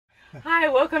Hi,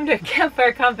 welcome to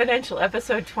Campfire Confidential,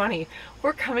 episode 20.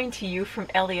 We're coming to you from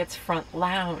Elliot's front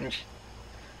lounge.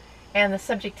 And the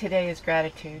subject today is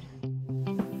gratitude. Do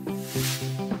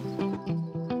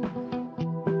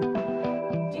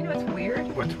you know what's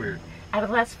weird? What's weird? Out of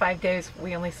the last 5 days,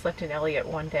 we only slept in Elliot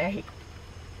one day.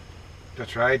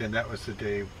 That's right, and that was the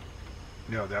day,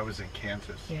 no, that was in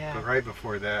Kansas. Yeah. But right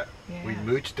before that, we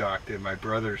mooch docked in my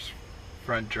brother's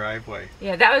front driveway.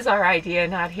 Yeah, that was our idea,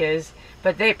 not his.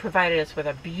 But they provided us with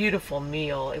a beautiful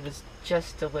meal. It was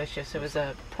just delicious. It was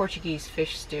a Portuguese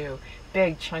fish stew,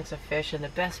 big chunks of fish, and the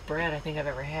best bread I think I've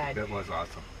ever had. It was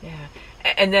awesome. Yeah.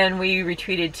 And then we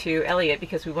retreated to Elliot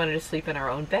because we wanted to sleep in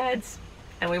our own beds,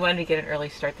 and we wanted to get an early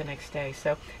start the next day.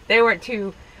 So they weren't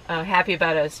too happy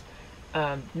about us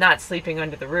not sleeping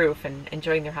under the roof and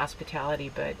enjoying their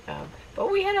hospitality, but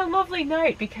we had a lovely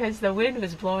night because the wind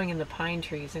was blowing in the pine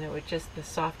trees and it was just the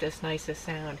softest, nicest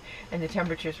sound, and the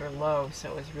temperatures were low, so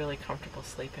it was really comfortable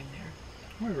sleeping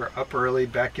there. We were up early,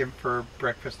 back in for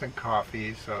breakfast and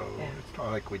coffee, so Yeah. it's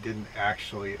not like we didn't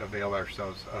actually avail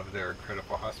ourselves of their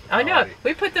incredible hospitality. Oh no,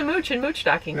 we put the mooch in mooch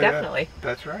docking, definitely.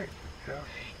 That's right. Yeah.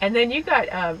 And then you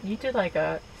got you did like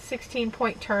a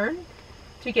 16-point turn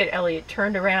to get Elliot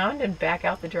turned around and back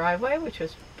out the driveway, which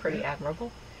was pretty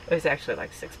admirable. It was actually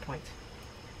like 6 points.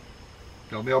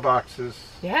 No mailboxes.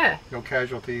 Yeah. No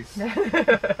casualties.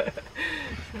 It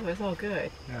was all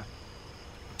good. Yeah.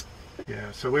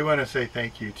 Yeah, so we want to say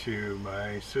thank you to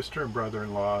my sister and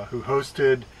brother-in-law who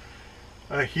hosted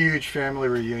a huge family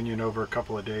reunion over a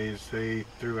couple of days. They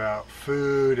threw out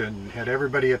food and had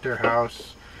everybody at their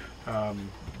house.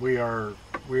 We are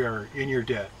in your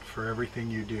debt for everything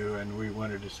you do, and we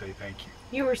wanted to say thank you.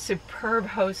 You were superb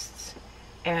hosts,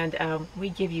 and we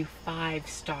give you 5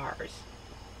 stars.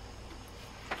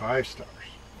 5 stars.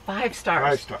 5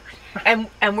 stars. 5 stars.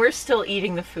 and we're still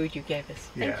eating the food you gave us.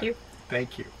 Thank you.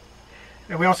 Thank you.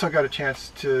 And we also got a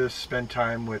chance to spend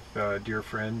time with a dear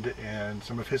friend and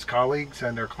some of his colleagues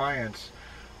and their clients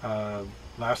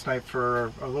last night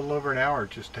for a little over an hour,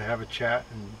 just to have a chat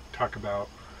and talk about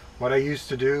what I used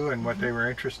to do and what they were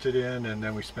interested in. And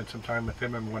then we spent some time with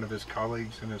him and one of his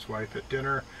colleagues and his wife at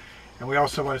dinner. And we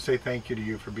also want to say thank you to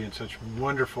you for being such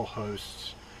wonderful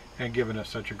hosts and giving us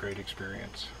such a great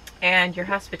experience. And your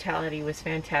hospitality was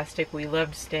fantastic. We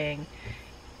loved staying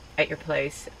at your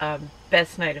place.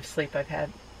 Best night of sleep I've had.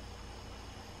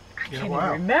 I can't even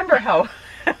remember how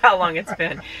long it's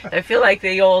been. I feel like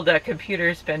the old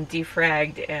computer's been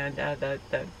defragged and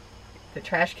the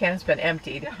trash can's been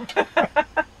emptied.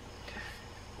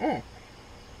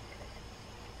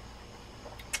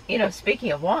 You know,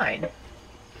 speaking of wine,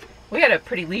 we had a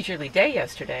pretty leisurely day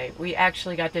yesterday. We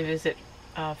actually got to visit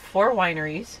 4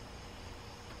 wineries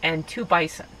and 2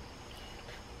 bison.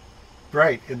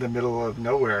 Right in the middle of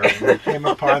nowhere, we came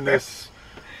upon this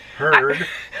herd.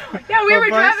 Yeah, we were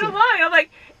driving along. I'm like,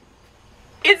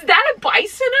 is that a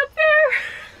bison up there?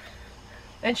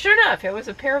 And sure enough, it was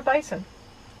a pair of bison.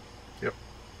 Yep.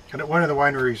 And at one of the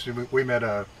wineries, we met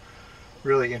a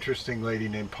really interesting lady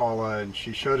named Paula, and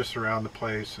she showed us around the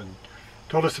place and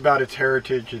told us about its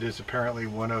heritage. It is apparently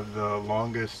one of the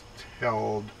longest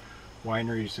held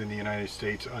wineries in the United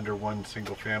States under one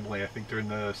single family. I think they're in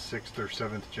the 6th or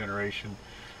 7th generation.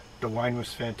 The wine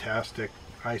was fantastic.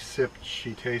 I sipped,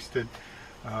 she tasted.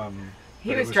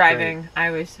 He was driving, great. I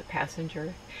was a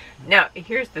passenger. Now,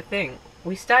 here's the thing.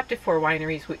 We stopped at 4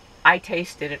 wineries. I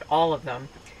tasted at all of them.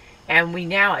 And we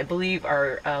now, I believe,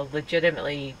 are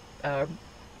legitimately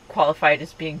qualified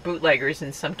as being bootleggers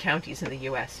in some counties in the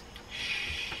U.S.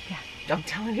 Yeah, don't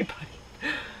tell anybody.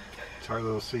 It's our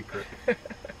little secret.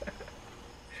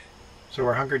 So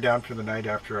we're hunkered down for the night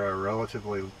after a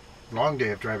relatively long day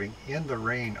of driving in the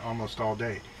rain almost all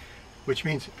day, which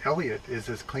means Elliot is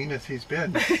as clean as he's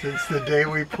been since the day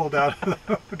we pulled out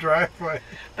of the driveway.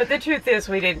 But the truth is,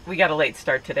 we got a late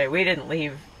start today. We didn't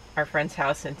leave our friend's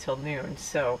house until noon,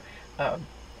 so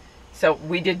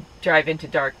we did drive into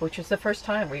dark, which is the first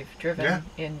time we've driven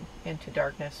into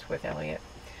darkness with Elliot.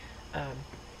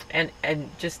 And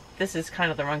just, this is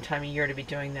kind of the wrong time of year to be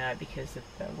doing that because of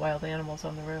the wild animals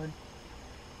on the road.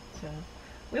 So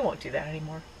we won't do that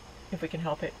anymore if we can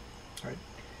help it. Right.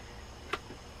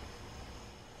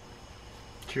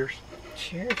 Cheers.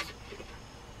 Cheers.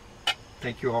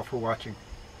 Thank you all for watching.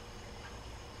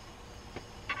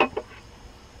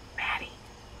 Maddie,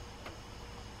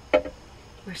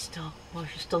 we're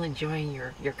still enjoying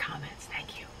your comments.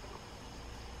 Thank you.